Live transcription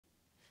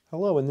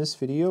Hello, in this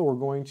video we're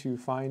going to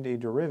find a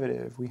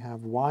derivative. We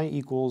have y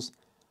equals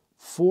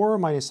 4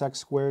 minus x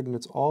squared, and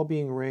it's all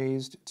being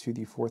raised to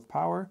the fourth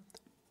power.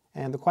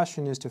 And the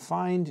question is to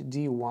find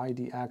dy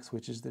dx,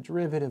 which is the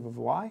derivative of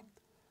y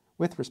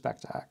with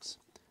respect to x.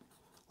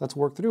 Let's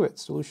work through it.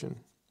 Solution.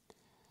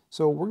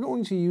 So we're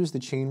going to use the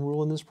chain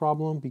rule in this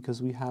problem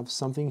because we have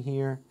something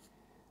here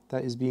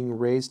that is being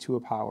raised to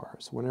a power.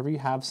 So whenever you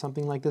have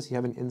something like this, you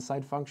have an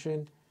inside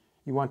function,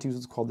 you want to use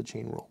what's called the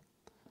chain rule.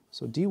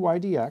 So dy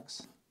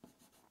dx,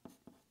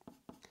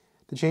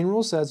 the chain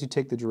rule says you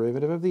take the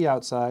derivative of the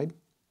outside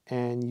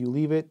and you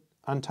leave it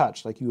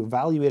untouched, like you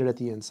evaluate it at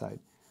the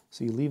inside.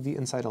 So you leave the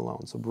inside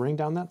alone. So bring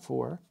down that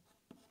 4,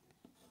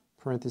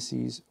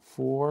 parentheses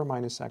 4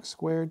 minus x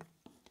squared.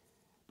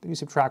 Then you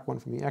subtract 1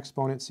 from the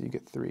exponent, so you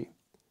get 3.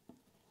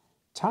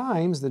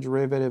 Times the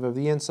derivative of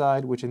the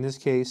inside, which in this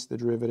case, the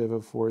derivative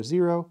of 4 is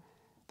 0.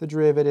 The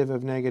derivative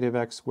of negative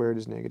x squared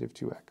is negative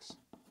 2x.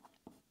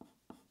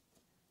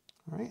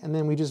 All right, and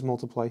then we just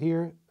multiply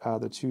here,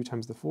 the 2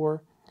 times the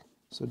 4.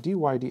 So dy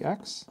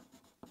dx,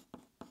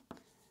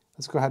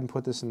 let's go ahead and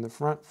put this in the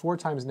front. 4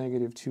 times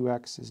negative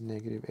 2x is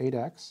negative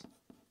 8x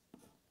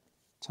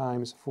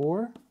times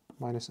 4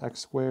 minus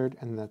x squared,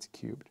 and that's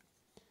cubed.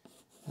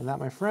 And that,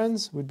 my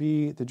friends, would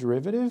be the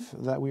derivative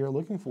that we are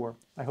looking for.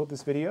 I hope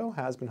this video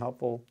has been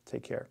helpful.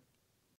 Take care.